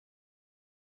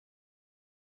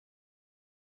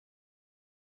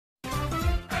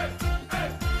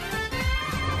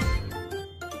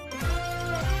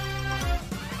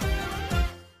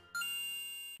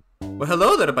Well,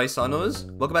 hello there,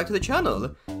 paisanos. Welcome back to the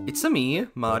channel. It's me,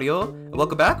 Mario, and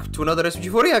welcome back to another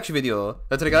SMG4 reaction video.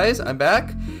 That's right, guys. I'm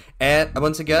back, and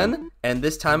once again, and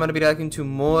this time I'm gonna be reacting to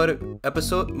more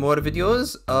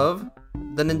videos of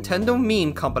the Nintendo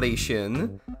meme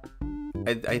compilation.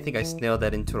 I think I nailed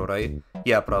that intro, right?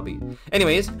 Yeah, probably.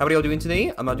 Anyways, how are y'all doing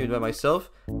today? I'm not doing it by myself.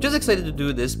 Just excited to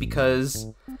do this because,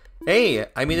 hey,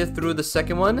 I made it through the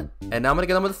second one, and now I'm gonna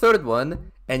get on with the third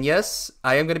one. And yes,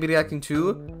 I am going to be reacting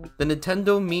to the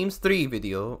Nintendo Memes 3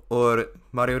 video, or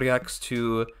Mario reacts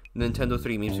to Nintendo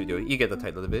 3 Memes video. You get the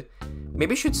title of it.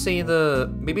 Maybe I should say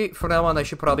maybe from now on I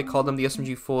should probably call them the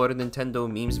SMG4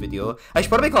 Nintendo Memes video. I should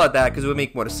probably call it that because it would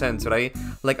make more sense, right?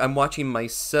 Like I'm watching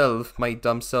myself, my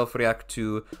dumb self, react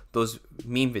to those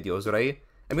meme videos, right?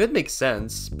 I mean, it makes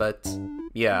sense, but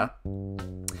yeah.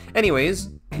 Anyways.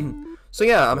 So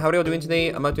yeah, how are y'all doing today?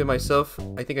 I'm not doing myself.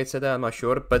 I think I said that, I'm not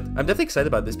sure. But I'm definitely excited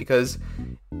about this because,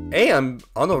 hey, I'm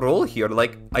on a roll here.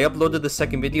 Like, I uploaded the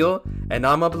second video, and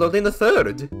now I'm uploading the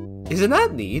third. Isn't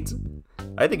that neat?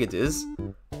 I think it is.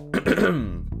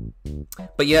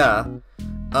 But yeah,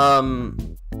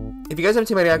 if you guys haven't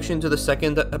seen my reaction to the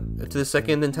second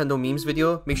Nintendo memes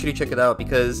video, make sure you check it out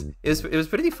because it was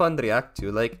pretty fun to react to.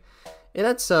 Like, it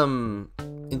had some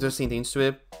interesting things to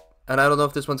it, and I don't know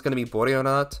if this one's gonna be boring or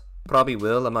not. Probably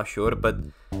will, I'm not sure, but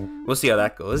we'll see how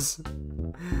that goes.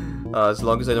 As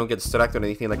long as I don't get distracted or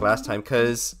anything like last time,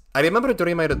 because I remember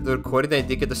during the recording I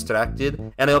did get distracted,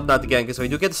 and I hope not again, because if I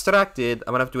do get distracted,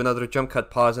 I'm gonna have to do another jump cut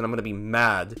pause, and I'm gonna be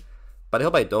mad. But I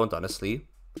hope I don't, honestly.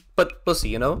 But we'll see,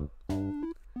 you know?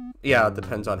 Yeah, it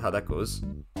depends on how that goes.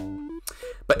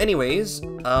 But anyways,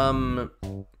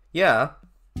 yeah.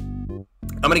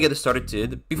 I'm gonna get this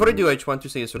started. Before I do, I just want to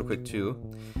say this real quick, too.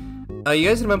 You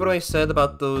guys remember what I said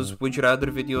about those Would You Rather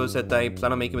videos that I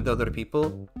plan on making with other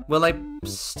people? Well, I'm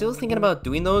still thinking about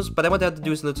doing those, but I want to have to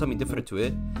do something different to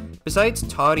it. Besides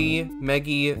Tari,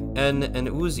 Meggy, and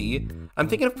Uzi, I'm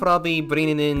thinking of probably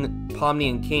bringing in Pomni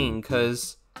and Kane,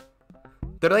 because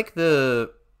they're like the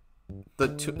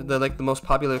most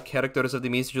popular characters of the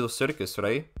Amazing Digital Circus,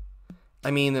 right?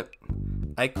 I mean,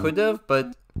 I could have,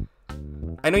 but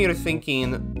I know you're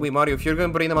thinking, wait, Mario, if you're going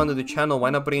to bring them onto the channel,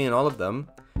 why not bring in all of them?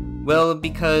 Well,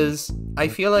 because I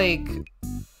feel like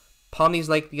Pomni's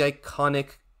like the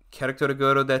iconic character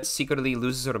girl that secretly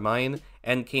loses her mind,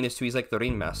 and Kane is too, he's like the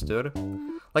ringmaster.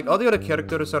 Like, all the other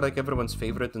characters are like everyone's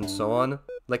favorite and so on.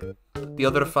 Like, the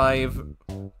other five,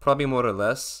 probably more or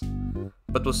less.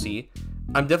 But we'll see.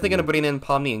 I'm definitely gonna bring in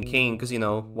Pomni and Kane, because, you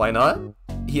know, why not?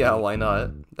 Yeah, why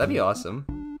not? That'd be awesome.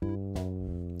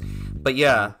 But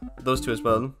yeah, those two as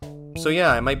well. So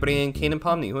yeah, I might bring in Kane and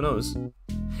Pomni, who knows?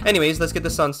 Anyways, let's get the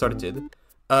sound started.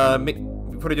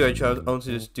 Before I do it, I want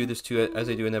to just do this too, as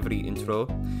I do in every intro.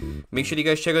 Make sure you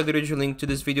guys check out the original link to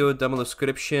this video down in the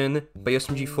description by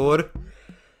SMG4.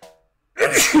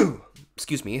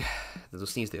 Excuse me, there's a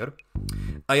sneeze there.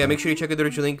 Yeah, make sure you check out the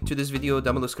original link to this video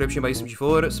down in the description by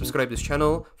SMG4. Subscribe to this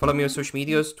channel. Follow me on social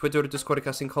medias, Twitter, Discord,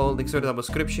 casting call. Links are down in the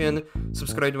description.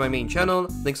 Subscribe to my main channel.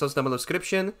 Links also down in the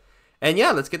description. And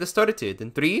yeah, let's get this started.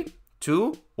 In 3,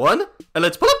 2, 1, and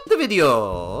let's pull up the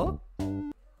video!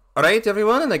 Alright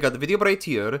everyone, and I got the video right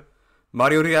here.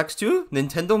 Mario reacts to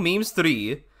Nintendo Memes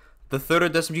 3. The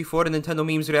third SMG4 Nintendo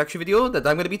Memes reaction video that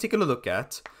I'm going to be taking a look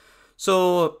at.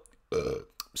 So,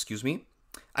 excuse me.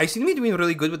 I seem to be doing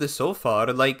really good with this so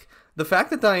far. Like, the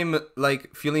fact that I'm,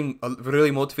 like, feeling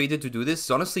really motivated to do this is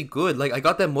honestly good. Like, I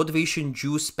got that motivation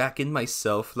juice back in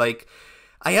myself. Like,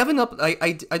 I haven't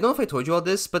I don't know if I told you all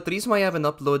this, but the reason why I haven't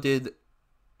uploaded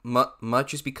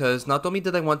much is because not only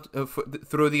did I want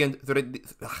throughout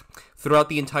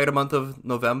the entire month of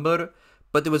November,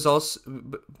 but it was also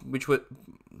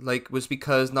was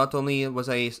because not only was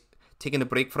I taking a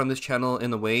break from this channel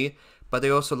in a way, but I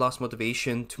also lost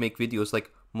motivation to make videos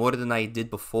like more than I did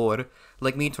before.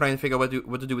 Like me trying to figure out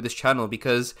what to do with this channel,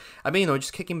 because I mean, you know,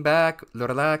 just kicking back,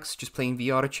 relax, just playing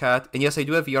VR chat. And yes, I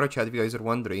do have VR chat if you guys are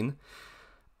wondering.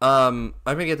 I'm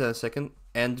gonna get that in a second.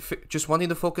 And just wanting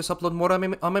to upload more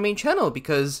on my main channel,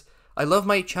 because I love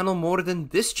my channel more than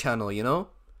this channel, you know?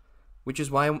 Which is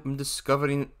why I'm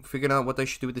figuring out what I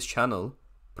should do with this channel.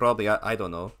 Probably, I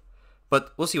don't know.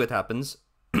 But we'll see what happens.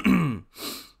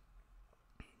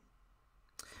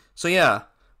 So yeah.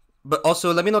 But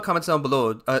also, let me know comments down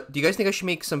below. Do you guys think I should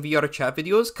make some VR chat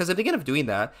videos? Because I'm thinking of doing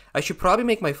that. I should probably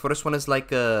make my first one as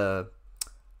like a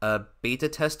beta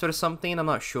test or something. I'm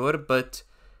not sure, but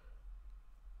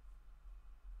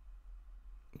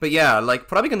yeah, like,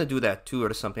 probably gonna do that too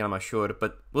or something, I'm not sure,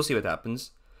 but we'll see what happens.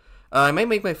 I might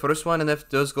make my first one, and if it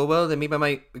does go well, then maybe I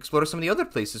might explore some of the other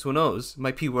places, who knows?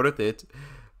 Might be worth it.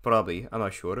 Probably, I'm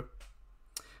not sure.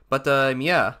 But,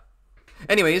 yeah.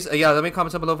 Anyways, yeah, let me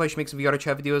comment down below if I should make some VR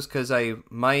chat videos, because I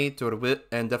might or will,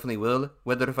 and definitely will,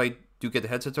 whether if I do get the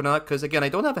headset or not, because again, I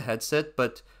don't have a headset,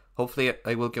 but hopefully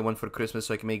I will get one for Christmas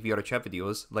so I can make VR chat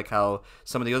videos, like how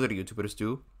some of the other YouTubers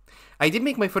do. I did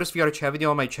make my first VR chat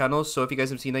video on my channel, so if you guys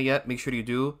haven't seen that yet, make sure you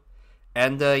do.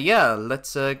 And yeah,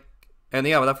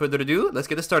 without further ado, let's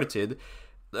get it started.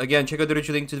 Again, check out the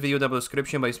original link to the video down below the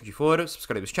description by SMG4,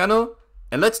 subscribe to his channel,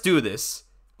 and let's do this.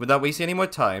 Without wasting any more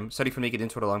time, sorry for making it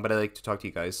intro long, but I like to talk to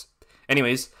you guys.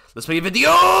 Anyways, let's play a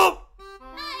video!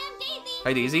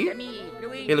 Hi Daisy.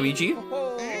 Hey Luigi.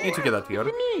 You took it out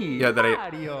here. Yeah, that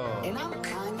I...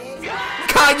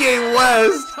 Kanye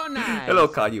West! Hello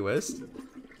Kanye West.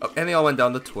 Oh, and they all went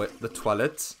down the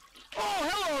toilet.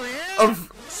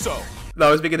 So... No,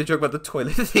 I was making a joke about the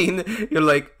toilet scene. You're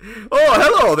like, oh,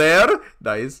 hello there!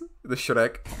 Nice. The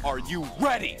Shrek. Are you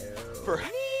ready for...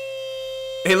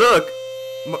 Hey look!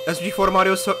 SG4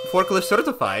 Mario forklift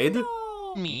certified.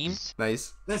 Memes.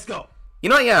 Nice. Let's go. You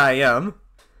know what? Yeah, I am.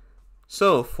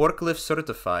 So forklift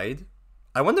certified.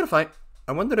 I wonder if I'm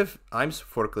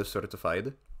forklift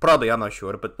certified. Probably, I'm not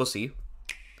sure, but we'll see.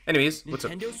 Anyways, what's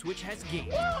up? Nintendo Switch has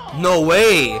games. No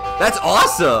way! That's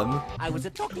awesome! I was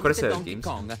talking Of course to it has Donkey games.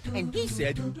 Kong, and he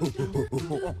said,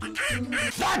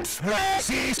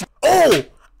 Oh!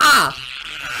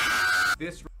 Ah!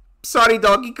 Sorry,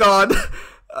 Donkey Kong.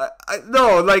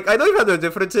 No, like, I know you've had the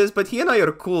differences, but he and I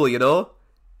are cool, you know?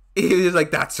 He was like,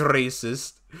 that's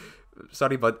racist.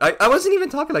 Sorry, but I wasn't even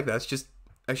talking like that. It's just...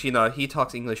 Actually, no, he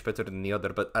talks English better than the other,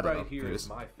 but I don't know. Right here is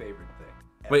my favorite thing.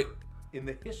 Ever. Wait. In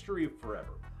the history of forever.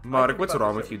 Mark, what's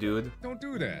wrong with you, dude? Don't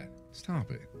do that.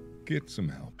 Stop it. Get some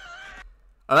help.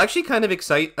 I'm actually kind of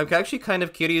excited. I'm actually kind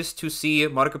of curious to see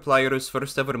Markiplier's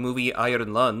first ever movie,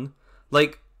 Iron Lung.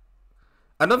 Like,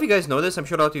 I don't know if you guys know this. I'm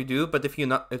sure a lot of you do. But if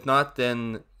not,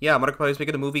 then yeah, Markiplier's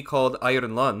making a movie called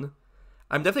Iron Lung.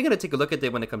 I'm definitely gonna take a look at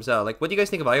it when it comes out. Like, what do you guys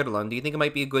think of Iron Lung? Do you think it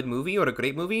might be a good movie or a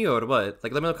great movie or what?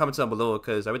 Like, let me know in the comments down below,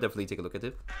 because I would definitely take a look at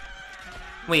it.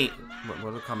 Wait,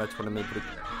 Mortal Kombat tournament.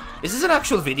 Is this an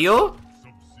actual video?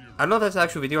 I don't know if that's an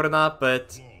actual video or not,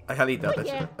 but I highly doubt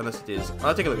that, unless it is.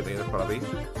 I'll take a look at it probably.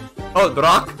 Oh, The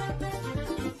Rock!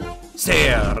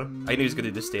 Stare! I knew he was gonna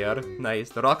do the stare. Nice.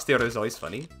 The Rock stare is always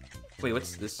funny. Wait,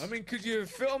 what's this? I mean, could you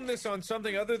film this on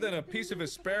something other than a piece of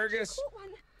asparagus?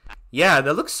 Yeah,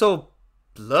 that looks so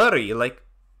blurry. Like,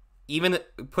 even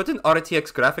put an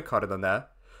RTX graphic card on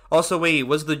that. Also, wait,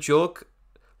 was the joke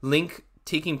Link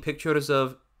taking pictures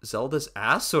of Zelda's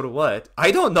ass or what?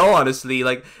 I don't know, honestly.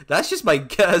 Like, that's just my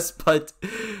guess, but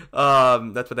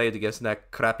that's what I had to guess in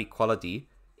that crappy quality.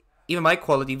 Even my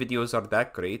quality videos aren't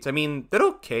that great. I mean, they're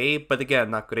okay, but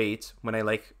again, not great when I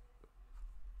like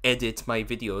edit my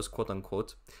videos, quote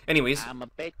unquote. Anyways, I'ma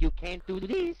bet you can't do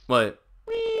this. what?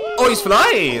 Oh, he's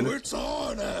flying! Oh, it's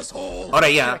on, asshole.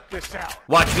 Alright, yeah. Check this out.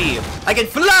 Watch me. I can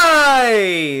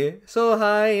fly! So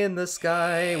high in the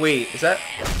sky. Wait, is that...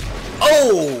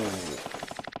 Oh!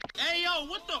 Hey yo,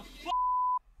 what the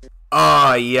f?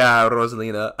 Ah, yeah,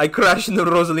 Rosalina. I crashed into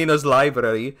Rosalina's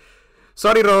library.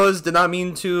 Sorry, Rose, did not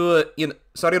mean to...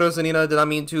 sorry, Rosalina, did not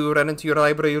mean to run into your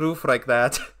library roof like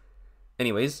that.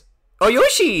 Anyways. Oh,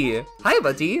 Yoshi! Hi,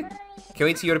 buddy. Can't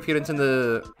wait to see your appearance in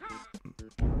the...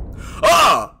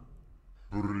 Ah!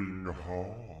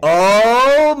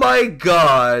 Oh my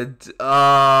god.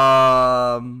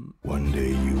 One day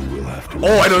you will have to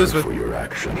Oh, I know this for one. your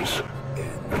actions.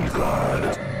 And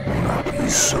God will not be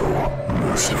so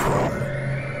merciful.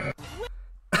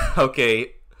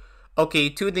 Okay. Okay,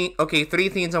 three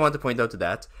things I want to point out to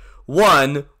that.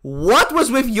 One, what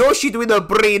was with Yoshi doing the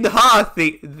brain ha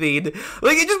thing?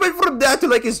 Like, it just went from that to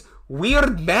like his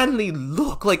weird manly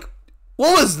look. Like,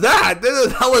 what was that?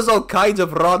 That was all kinds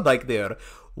of wrong like there.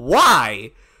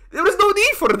 Why? There was no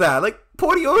need for that. Like,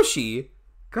 poor Yoshi.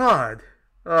 God.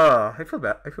 Oh, I feel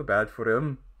bad for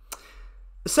him.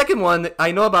 The second one,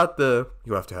 I know about the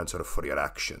you have to answer for your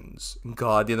actions.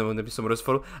 God, you know, when someone was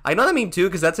full. I know what I mean too,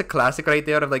 because that's a classic right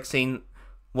there of like saying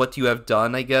what you have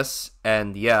done, I guess.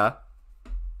 And yeah.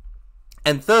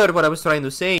 And third, what I was trying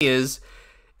to say is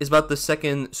about the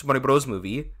second Super Mario Bros.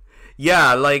 Movie.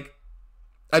 Yeah, like,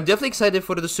 I'm definitely excited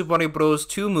for the Super Mario Bros.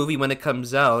 2 movie when it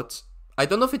comes out. I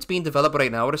don't know if it's being developed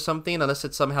right now or something, unless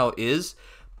it somehow is.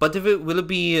 But if it will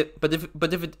be, but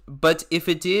if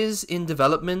it is in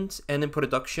development and in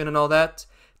production and all that,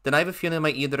 then I have a feeling it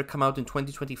might either come out in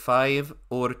 2025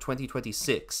 or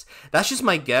 2026. That's just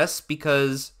my guess,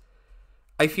 because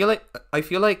I feel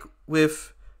like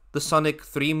with the Sonic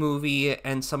 3 movie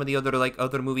and some of the other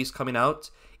other movies coming out,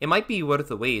 it might be worth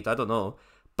the wait. I don't know.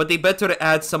 but they better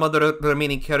add some other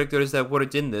remaining characters that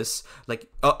weren't in this. Like,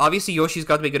 obviously Yoshi's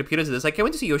got to make an appearance in this. I can't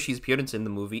wait to see Yoshi's appearance in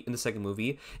the second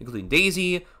movie, including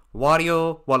Daisy,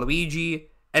 Wario, Waluigi,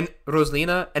 and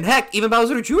Rosalina, and heck, even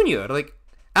Bowser Jr. Like,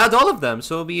 add all of them,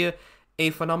 so it'll be a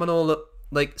phenomenal,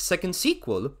 like, second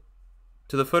sequel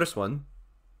to the first one.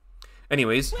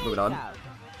 Anyways, moving on.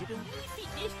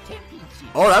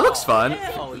 Oh, that looks fun.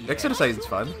 Exercise is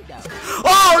fun.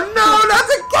 Oh no, not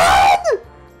again!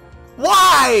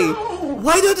 Why?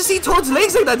 Why do I have to see Toad's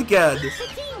legs like that again?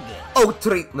 Oh,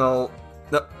 no.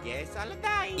 No.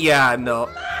 Yeah, no.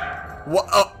 What?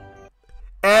 Oh.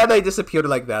 And I disappeared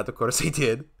like that, of course I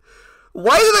did.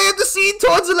 Why did I have to see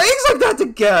Toad's legs like that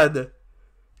again?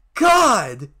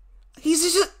 God!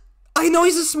 He's just... I know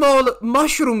he's a small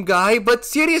mushroom guy, but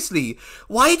seriously,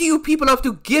 why do you people have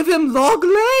to give him long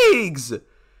legs?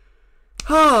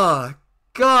 Ah,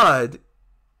 God.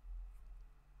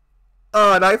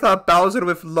 Oh, and I thought Bowser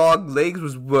with long legs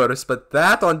was worse, but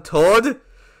that on Toad?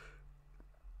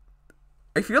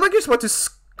 I feel like I just want to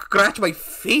scratch my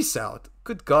face out.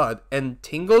 Good God. And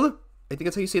Tingle? I think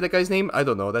that's how you say that guy's name? I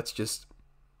don't know, that's just...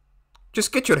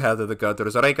 Just get your head out of the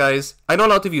gutters, alright guys? I know a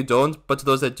lot of you don't, but to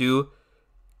those that do,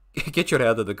 get your head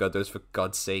out of the gutters for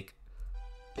God's sake.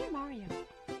 Mario.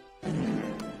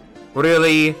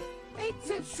 Really?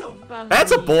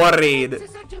 That's a boring.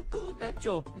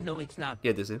 No, it's not.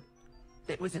 Yeah, this is.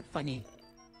 That wasn't funny.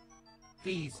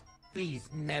 Please, please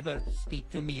never speak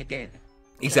to me again.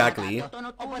 Exactly.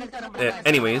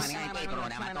 Anyways,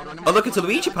 oh look, it's a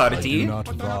Luigi I do party. not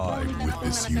vibe with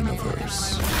this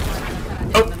universe.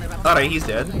 Oh, alright, he's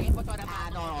dead.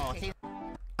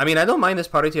 I mean, I don't mind this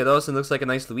party at all. It looks like a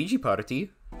nice Luigi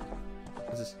party.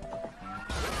 What's this?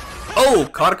 Oh,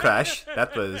 car crash.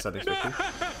 That was unexpected.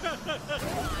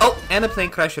 Oh, and a plane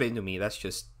crashed right into me. That's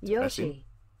just depressing.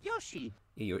 Yoshi.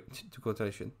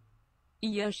 Yoshi.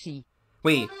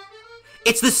 Wait,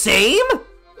 it's the same?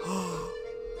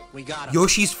 We got him.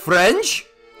 Yoshi's French?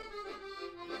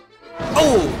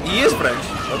 Oh, he is French.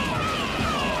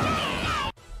 Oh.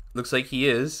 Looks like he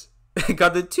is.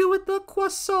 Got the two with the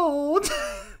croissant.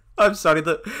 I'm sorry,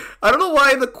 I don't know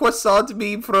why the croissant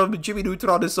meme from Jimmy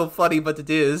Neutron is so funny, but it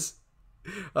is.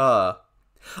 Oh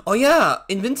yeah,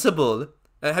 Invincible.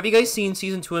 Have you guys seen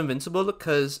season 2 Invincible?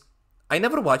 Because I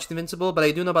never watched Invincible, but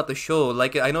I do know about the show.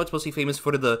 Like, I know it's supposed to be famous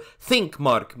for the think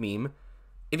mark meme.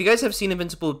 If you guys have seen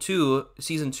Invincible 2,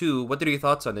 season 2, what are your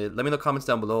thoughts on it? Let me know in the comments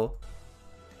down below.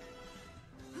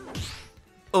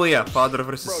 Oh yeah, father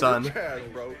versus son.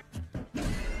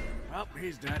 Well,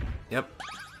 he's dead. Yep.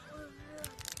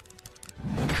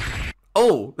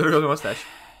 Oh, there goes my mustache.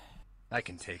 I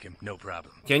can take him, no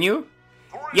problem. Can you?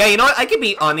 Yeah, you know what? I can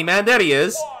beat Oni-Man. There he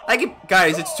is.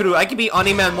 Guys, it's true. I can beat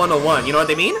Oni-Man 101. You know what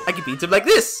I mean? I can beat him like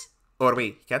this. Or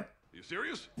wait, you can? You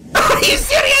serious? Are you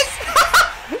serious?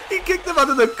 He kicked him out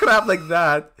of the crap like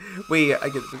that. Wait, I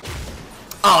get...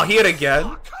 Oh, here again.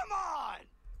 Oh, come on!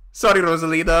 Sorry,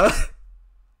 Rosalina.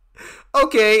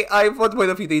 Okay, I want to point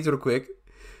out a few things real quick.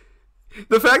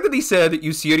 The fact that he said,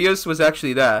 "You serious?" was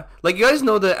actually that. Like, you guys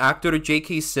know the actor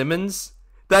J.K. Simmons?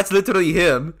 That's literally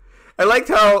him. I liked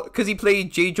how, because he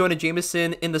played J. Jonah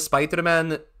Jameson in the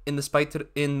Spider-Man, in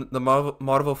the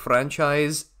Marvel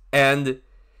franchise, and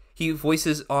he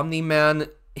voices Omni-Man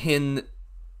in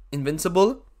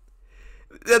Invincible.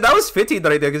 That was fitting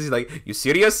right there, because he's like, "You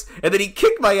serious?" And then he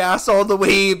kicked my ass all the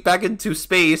way back into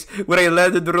space, when I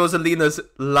landed Rosalina's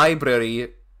library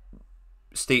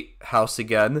state house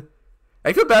again.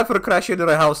 I feel bad for crashing into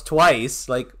her house twice,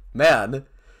 like, man.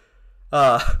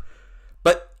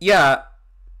 But yeah,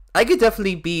 I could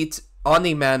definitely beat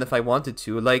Omni-Man if I wanted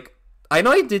to. Like, I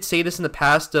know I did say this in the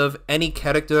past of any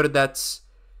character that's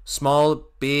small,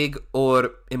 big,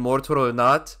 or immortal or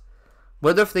not,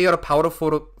 whether if they are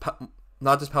powerful,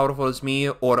 not as powerful as me,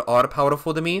 or are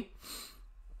powerful to me,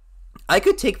 I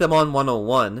could take them on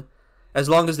 101, as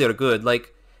long as they're good.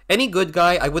 Like, any good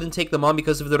guy, I wouldn't take them on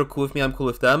because if they're cool with me, I'm cool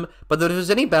with them. But if there's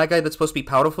any bad guy that's supposed to be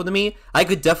powerful to me, I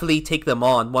could definitely take them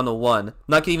on 101. I'm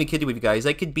not even kidding with you guys.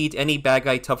 I could beat any bad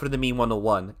guy tougher than me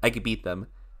 101. I could beat them.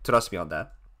 Trust me on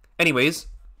that. Anyways.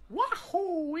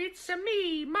 Wahoo! It's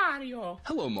me, Mario.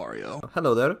 Hello, Mario.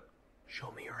 Hello there.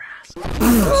 Show me your ass.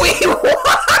 Wait, what?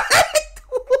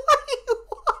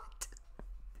 What?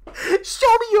 Show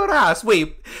me your ass.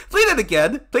 Wait, play that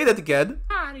again. Play that again.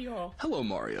 Mario. Hello,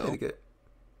 Mario. Play that again.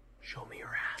 Show me your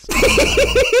ass.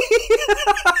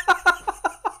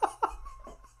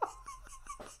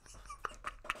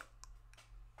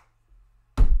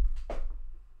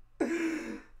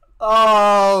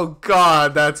 Oh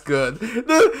God, that's good.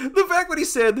 The fact when he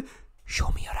said, "Show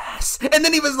me your ass," and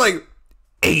then he was like,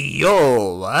 "Hey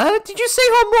yo, what did you say,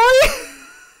 homeboy?"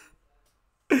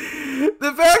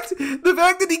 The fact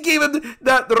that he gave him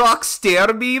that rock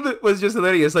stare meme was just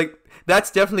hilarious. Like, that's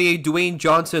definitely a Dwayne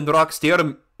Johnson rock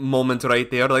stare moment right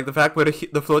there. Like, the fact where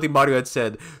the floating Mario had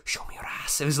said, "Show me your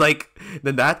ass." It was like,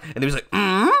 then that, and it was like,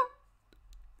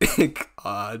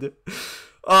 God.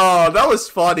 Oh, that was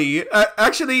funny.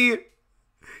 Actually,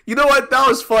 you know what? That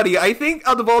was funny. I think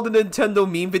out of all the Nintendo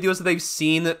meme videos that I've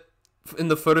seen in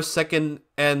the first, second,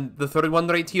 and the third one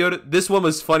right here, this one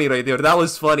was funny right there. That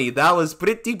was funny. That was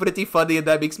pretty funny, and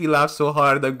that makes me laugh so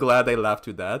hard. I'm glad I laughed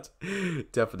with that.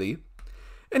 Definitely.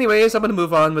 Anyways, I'm gonna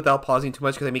move on without pausing too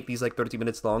much because I make these like 30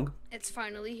 minutes long. It's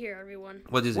finally here, everyone.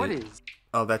 What is it?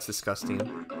 Oh, that's disgusting.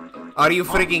 Are you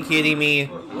freaking kidding me?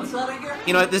 What's that again?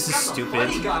 You know what? This is stupid.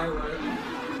 Funny guy, right?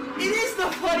 It is the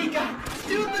funny guy!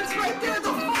 Dude, that's right there,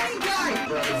 the funny guy!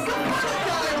 It's the funny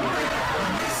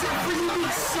guy! Except for you being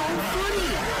so funny!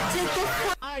 Take the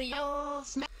Mario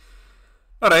smack.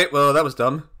 Alright, well, that was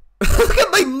dumb. Look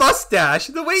at my mustache!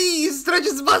 The way he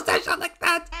stretches his mustache out like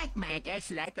that!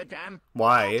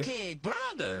 Why? Okay,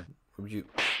 brother. Would you...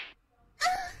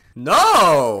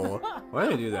 No! Why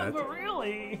did I do that?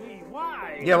 Really?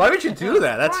 Why? Yeah, why would you do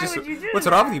that? That's just... What's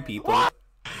wrong with you people?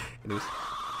 Anyways.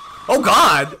 Oh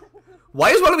god!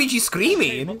 Why is Waluigi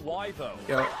screaming? Why though?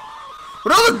 Yeah.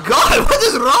 Oh god, what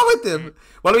is wrong with him?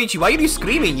 Waluigi, why are you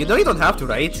screaming? You know you don't have to,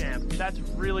 right? That's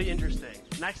really interesting.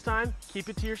 Next time, keep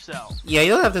it to yourself. Yeah,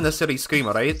 you don't have to necessarily scream,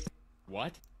 alright?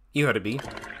 What? You heard it be.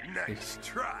 Nice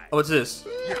try. Oh, what's this?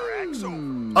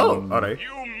 Oh, alright.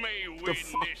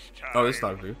 Oh, it's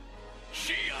not blue.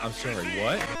 I'm sorry,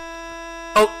 what?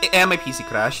 Oh, and my PC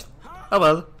crashed. Oh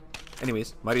well.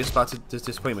 Anyways, Mario spots this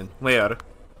disappointment. Where?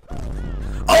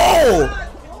 Oh!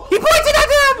 He pointed at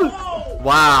him!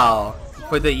 Wow.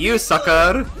 Pointed at you,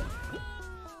 sucker.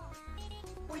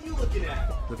 What are you looking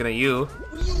at? Looking at you.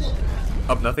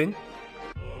 Up nothing.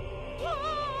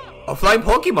 A flying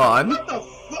Pokemon?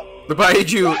 Look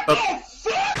behind you.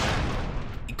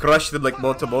 He crushed him like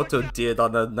Moto did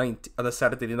on a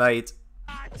Saturday night.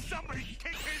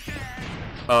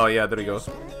 Oh yeah, there we go.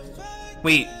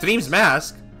 Wait, Dream's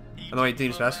Mask? I know I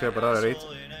Dream's Mask here, but alright.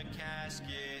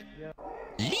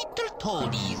 Little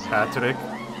toadies. Patrick.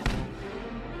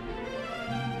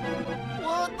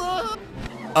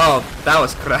 Oh, that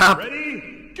was crap.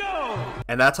 Ready, go!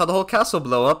 And that's how the whole castle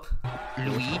blew up.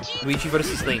 Luigi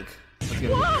versus Link.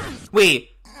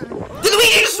 Wait, did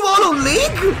Luigi just swallow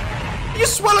Link? You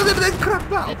swallowed him and then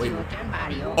crap out. Wait.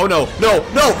 Oh no, no,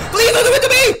 no! Please don't do it to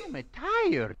me! I'm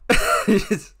tired.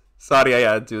 Sorry, I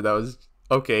had to. That was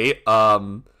okay.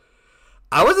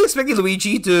 I wasn't expecting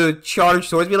Luigi to charge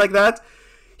towards me like that.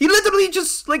 He literally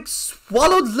just like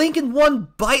swallowed Link in one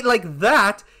bite like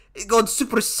that. It got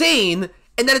super sane,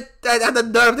 and then it had the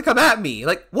nerve to come at me.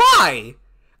 Like, why?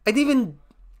 I didn't even.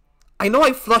 I know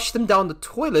I flushed him down the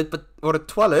toilet, or the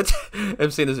toilet. I'm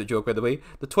saying this as a joke, by the way.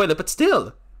 The toilet, but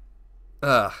still.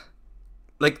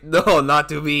 Like, no, not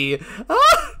to be.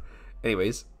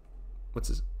 Anyways, what's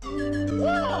this?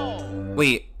 Wait,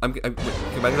 wait, come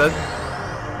back to that.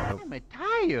 I'm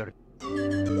tired.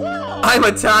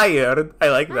 I'm tired. I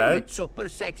like that. It's super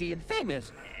sexy and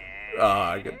famous.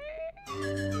 Good.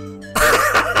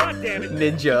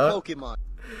 Ninja. Pokemon.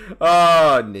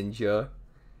 Oh, Ninja.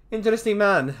 Interesting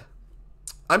man.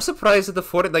 I'm surprised that the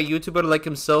Fortnite YouTuber like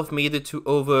himself made it to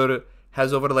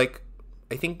has over like,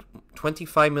 I think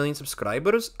 25 million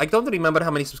subscribers. I don't remember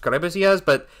how many subscribers he has,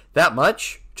 but that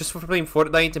much just for playing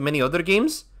Fortnite and many other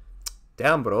games.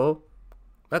 Damn, bro.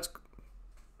 That's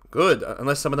good.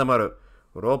 Unless some of them are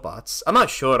robots. I'm not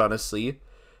sure, honestly.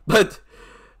 But,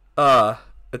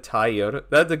 attire.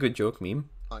 That's a good joke meme.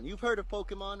 You've heard of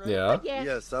Pokemon, right? Yeah.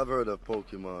 Yes, I've heard of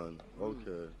Pokemon.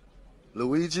 Okay.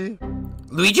 Luigi?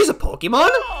 Luigi's a Pokemon?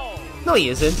 No, he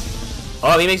isn't.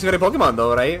 Oh, he makes a good Pokemon,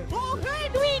 though, right?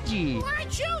 Luigi. I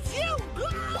choose you. Go.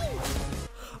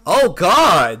 Oh,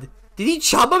 God. Did he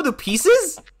chop up to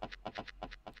pieces?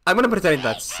 I'm gonna pretend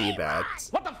not to see that.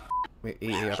 What the? Wait,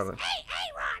 Aaron. Aaron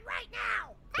right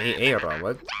now. Aaron,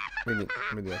 what? Let me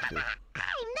do that too.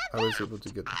 I was able to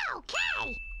get.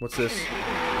 What's this?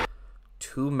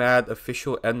 Too mad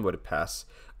official N-word pass.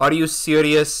 Are you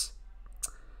serious?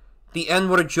 The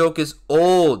N-word joke is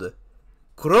old.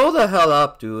 Grow the hell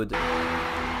up, dude.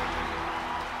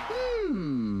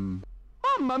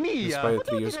 Mamma mia. Inspired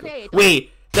 3 years ago.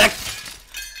 Wait, that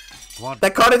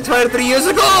card inspired 3 years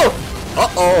ago.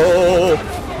 Uh-oh.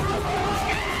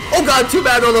 Oh god, too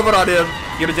bad all over on him.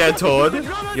 You're dead, Toad.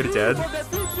 You're dead.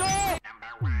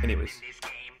 Anyways.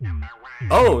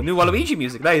 Oh, new Waluigi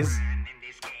music. Nice.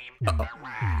 Uh-oh.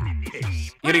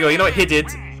 Here we go. You know what? Hit it.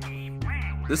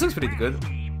 This looks pretty good.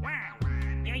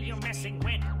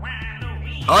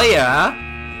 Oh, yeah.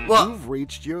 What? You've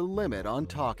reached your limit on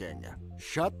talking.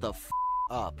 Shut the f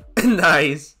up.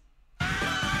 Nice.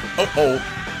 Oh.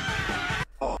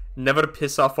 Never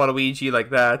piss off Waluigi like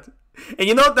that. And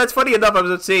you know, that's funny enough, I was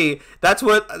going to say,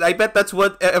 I bet that's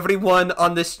what everyone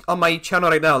on my channel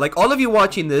right now, like all of you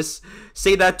watching this,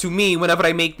 say that to me whenever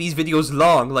I make these videos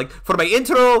long, like for my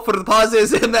intro, for the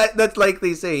pauses, and that's like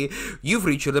they say, you've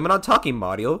reached your limit on talking,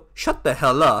 Mario. Shut the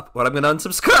hell up, or I'm going to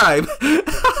unsubscribe.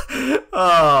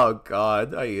 Oh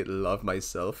god, I love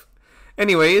myself.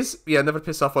 Anyways, yeah, never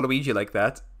piss off Waluigi like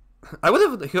that. I would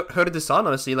have heard the song,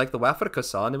 honestly, like the Wafrika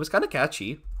song. It was kind of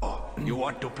catchy. You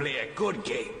want to play a good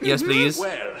game? Yes, please.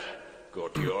 Well, go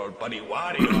to your old buddy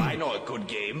Wario. I know a good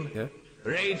game. Yeah.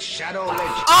 Raid Shadow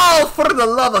Legends. Oh, for the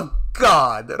love of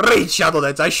God! Raid Shadow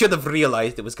Legends. I should have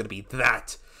realized it was going to be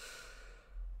that.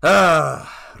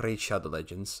 Raid Shadow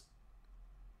Legends.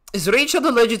 Is Raid Shadow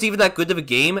Legends even that good of a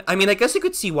game? I mean, I guess you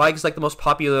could see why. It's like the most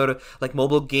popular like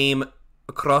mobile game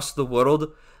across the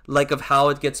world. Like of how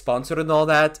it gets sponsored and all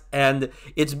that, and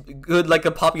it's good like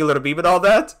a popular meme and all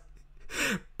that.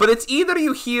 But it's either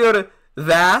you hear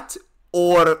that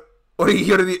or you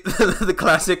hear the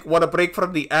classic "Wanna break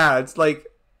from the ads." Like,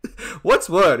 what's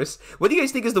worse? What do you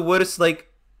guys think is the worst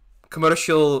like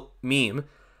commercial meme?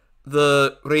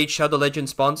 The Raid Shadow Legends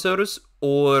sponsors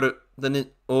or the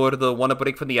 "Wanna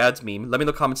break from the ads" meme? Let me know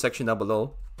in the comment section down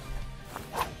below.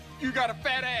 You got a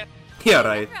fat ass. Yeah,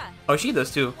 right. Oh, she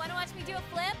does too. Wanna watch me do a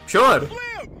flip? Sure.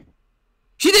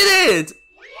 She did it!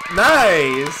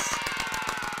 Nice!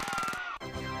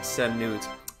 Send nudes.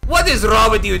 What is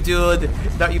wrong with you, dude?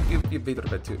 Now you beat her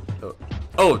bed too.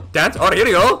 Oh, dance? Oh, here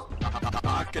you go.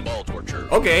 Ball torture.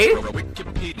 Okay. From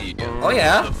Wikipedia. Oh,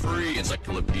 yeah. The free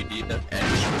encyclopedia.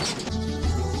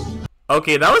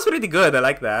 Okay, that was pretty good. I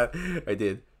like that. I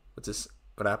did. What's this?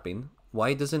 Rapping.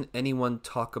 Why doesn't anyone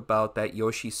talk about that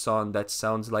Yoshi song that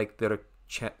sounds like they're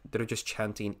just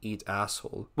chanting "eat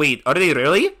asshole"? Wait, are they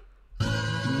really?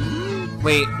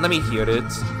 Wait, let me hear it.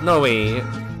 No way.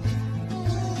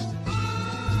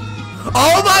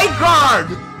 Oh my god!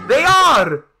 They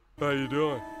are! How you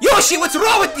doing? Yoshi, what's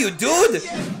wrong with you, dude?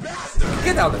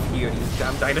 Get out of here, you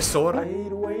damn dinosaur. I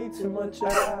eat way too much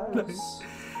ass.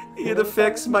 It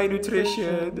affects my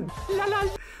nutrition.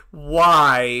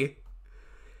 Why?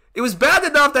 It was bad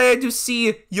enough that I had to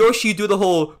see Yoshi do the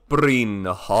whole brain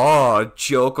hard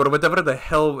joke or whatever the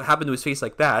hell happened to his face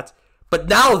like that. But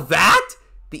now that?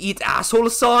 The eat asshole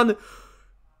song?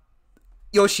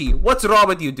 Yoshi, what's wrong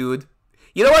with you, dude?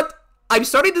 You know what? I'm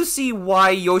starting to see why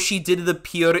Yoshi didn't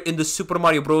appear in the Super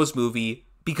Mario Bros. Movie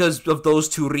because of those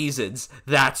two reasons.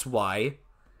 That's why.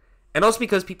 And also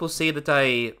because people say that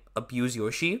I abuse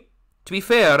Yoshi. To be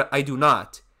fair, I do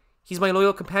not. He's my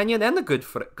loyal companion and a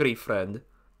great friend.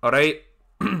 Alright?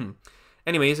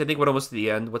 Anyways, I think we're almost to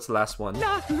the end. What's the last one?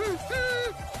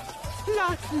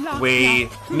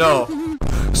 Wait. No.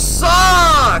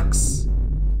 Sucks!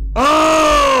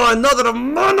 Oh, another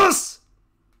Among Us!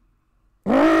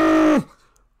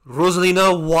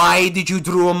 Rosalina, why did you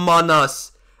draw Among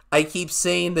Us? I keep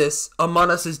saying this. Among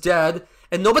Us is dead,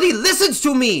 and nobody listens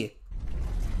to me!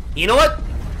 You know what?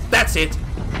 That's it.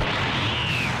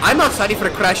 I'm not sorry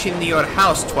for crashing into your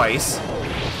house twice.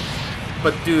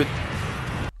 But dude,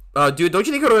 don't you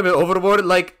think I'm a bit overboard?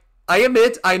 Like, I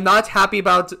admit I'm not happy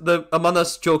about the Among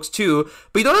Us jokes too,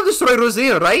 but you don't have to destroy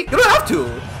Rosalina, right? You don't have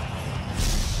to.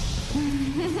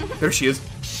 There she is.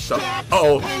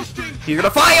 Uh-oh. He's gonna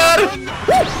fire!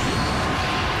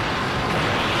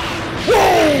 Woo!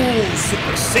 Whoa!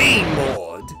 Super Saiyan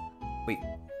mode! Wait.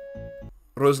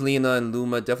 Rosalina and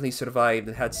Luma definitely survived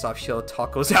and had soft shell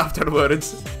tacos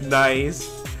afterwards. Nice.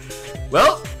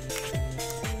 Well,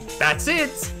 that's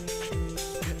it.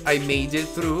 I made it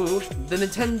through the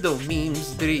Nintendo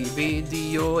Memes 3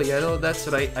 video. Yeah, no, that's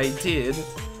right, I did.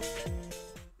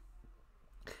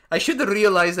 I should have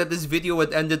realized that this video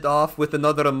had ended off with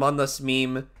another Among Us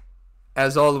meme,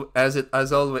 as it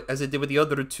did with the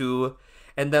other two,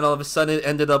 and then all of a sudden it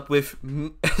ended up with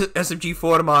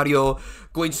SMG4 Mario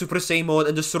going Super Saiyan mode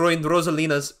and destroying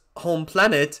Rosalina's home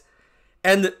planet,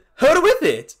 and her with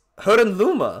it, her and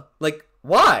Luma. Like,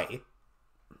 why?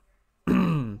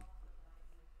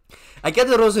 I get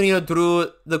that Rosalina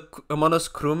drew the Among Us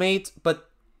crewmate, but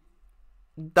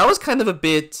that was kind of a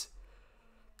bit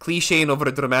cliche and over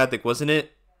dramatic, wasn't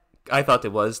it? I thought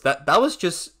it was. That was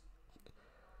just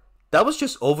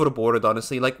overboard,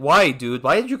 honestly. Like, why, dude?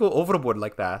 Why did you go overboard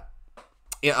like that?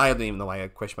 Yeah, I don't even know why I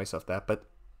question myself that, but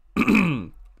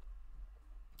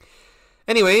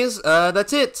anyways,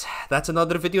 that's it. That's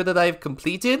another video that I've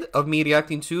completed of me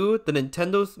reacting to the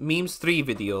Nintendo Memes 3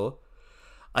 video.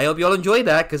 I hope you all enjoyed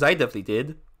that, because I definitely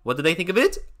did. What did I think of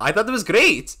it? I thought it was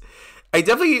great. I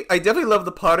definitely love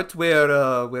the part where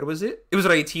was it? It was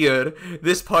right here.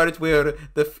 This part where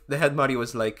the head Mario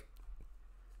was like,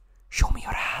 "Show me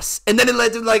your ass," and then it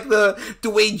led to like the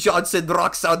Dwayne Johnson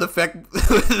rock sound effect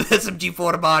with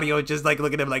SMG4 Mario, just like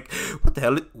looking at him like, "What the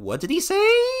hell? What did he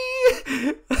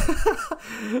say?"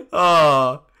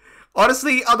 Oh,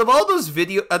 honestly, out of all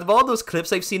those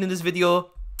clips I've seen in this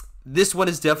video, this one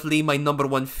is definitely my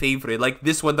 #1 favorite. Like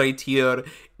this one right here,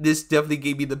 this definitely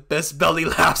gave me the best belly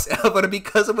laughs ever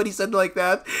because of what he said like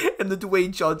that, and the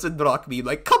Dwayne Johnson rock meme.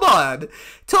 Like, come on,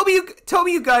 tell me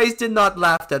you guys did not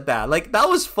laugh at that. Like that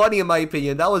was funny in my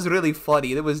opinion. That was really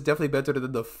funny. It was definitely better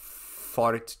than the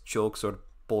fart jokes or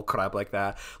bull crap like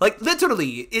that. Like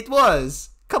literally, it was.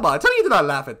 Come on, tell me you did not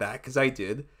laugh at that, because I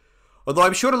did. Although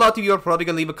I'm sure a lot of you are probably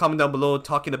gonna leave a comment down below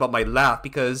talking about my laugh,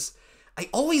 because I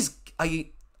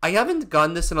haven't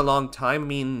gotten this in a long time. I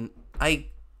mean, I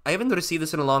haven't received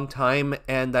this in a long time,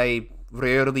 and I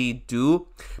rarely do.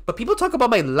 But people talk about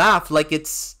my laugh like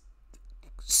it's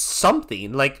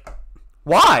something. Like,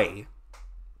 why?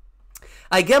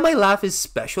 I get my laugh is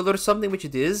special or something, which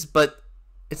it is, but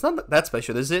it's not that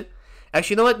special, is it?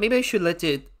 Actually, you know what? Maybe I should let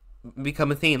it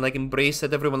become a thing. Like, embrace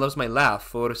that everyone loves my laugh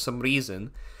for some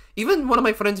reason. Even one of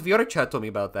my friends VR chat told me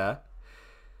about that.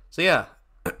 So, yeah.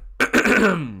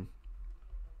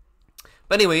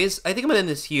 But anyways, I think I'm gonna end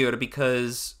this here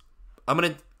because I'm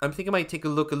thinking I might take a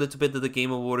look a little bit at the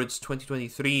Game Awards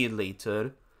 2023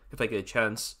 later, if I get a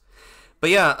chance. But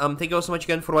yeah, thank you all so much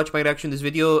again for watching my reaction to this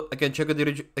video. Again, check out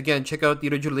the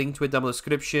original link to it down in the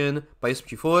description by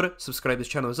SMG4. Subscribe to this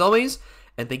channel as always,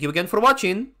 and thank you again for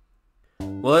watching.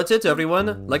 Well, that's it,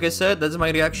 everyone. Like I said, that's my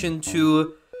reaction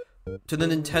to the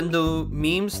Nintendo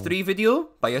Memes 3 video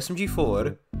by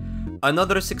SMG4.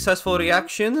 Another successful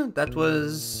reaction that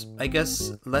was, I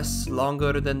guess, less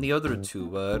longer than the other two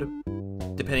were,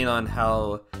 depending on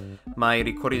how my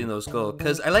recording those go.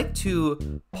 Because I like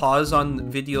to pause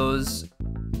on videos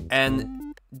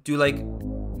and do like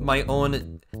my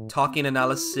own talking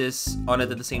analysis on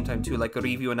it at the same time too, like a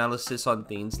review analysis on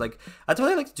things. Like, that's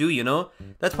what I like to do, you know?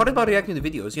 That's part about reacting to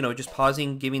videos, you know, just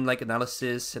pausing, giving like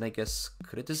analysis and I guess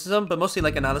criticism, but mostly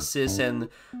like analysis and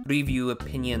review,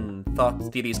 opinion, thoughts,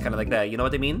 theories, kind of like that, you know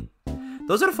what I mean?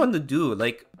 Those are fun to do,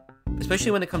 like,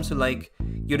 especially when it comes to like,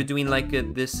 you're doing like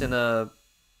this in a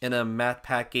Matt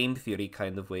Pack game theory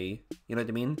kind of way, you know what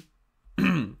I mean?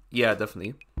 Yeah,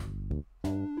 definitely.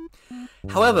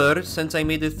 However, since I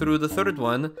made it through the third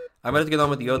one, I'm going to get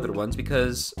on with the other ones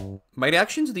because my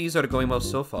reactions to these are going well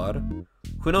so far.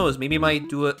 Who knows, maybe I might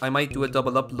do a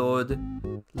double upload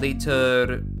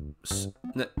later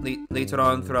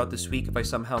on throughout this week if I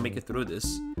somehow make it through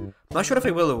this. I'm not sure if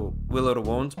I will or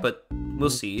won't, but we'll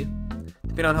see.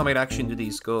 Depending on how my reaction to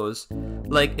these goes.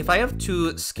 Like, if I have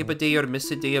to skip a day or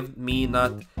miss a day of me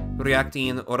not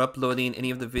reacting or uploading any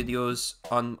of the videos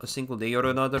on a single day or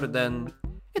another, then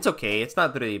it's okay. It's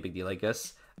not really a big deal, I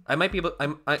guess. I might be able.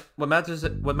 What matters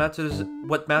is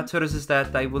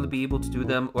that I will be able to do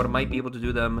them, or might be able to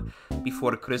do them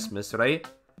before Christmas, right?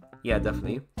 Yeah,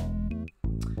 definitely.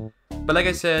 But like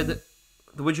I said,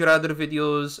 the Would You Rather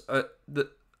videos,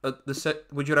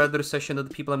 Would You Rather session of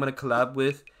the people I'm gonna collab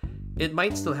with, it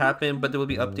might still happen, but they will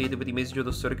be updated with the Amazing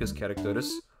Jodo Circus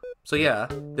characters. So yeah,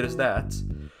 there's that.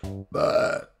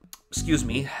 Excuse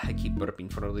me, I keep burping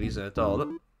for no reason at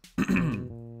all.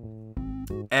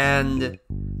 and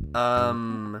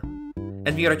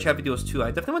VR chat videos too.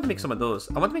 I definitely want to make some of those.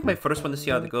 I want to make my first one to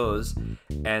see how it goes.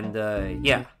 And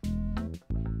yeah.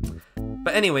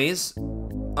 But anyways,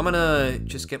 I'm gonna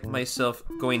just get myself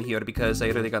going here because I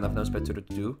really got nothing else better to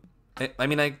do. I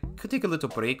mean, I could take a little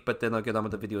break, but then I'll get on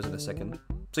with the videos in a second.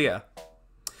 So yeah.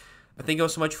 Thank you all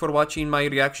so much for watching my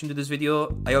reaction to this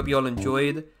video. I hope you all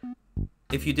enjoyed.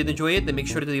 If you did enjoy it, then make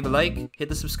sure to leave a like, hit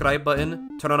the subscribe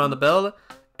button, turn on the bell,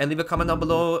 and leave a comment down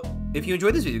below if you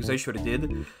enjoyed this video, because I sure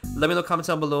did. Let me know comments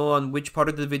down below on which part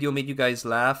of the video made you guys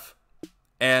laugh,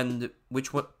 and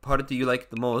which part do you like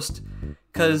the most.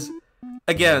 Because,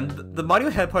 again, the Mario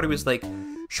head part was like,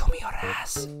 show me your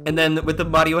ass. And then with the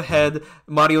Mario head,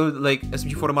 like,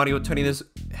 SMG4 Mario turning his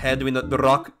head doing the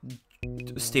rock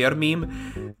stare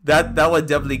meme, that one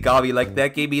definitely got me. Like,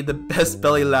 that gave me the best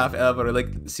belly laugh ever. Like,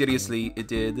 seriously, it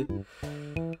did.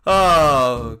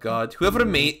 Oh god, whoever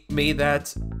made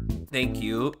that, thank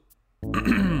you.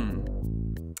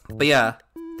 But yeah,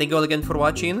 thank you all again for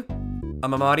watching.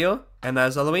 I'm Mario, and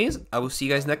as always, I will see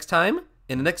you guys next time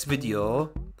in the next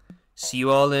video. See you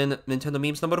all in Nintendo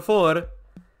Memes number 4.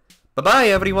 Bye bye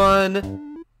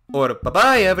everyone, or bye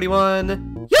bye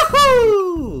everyone.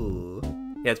 Yahoo!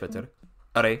 Yeah, it's better.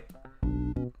 Alright.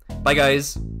 Bye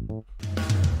guys.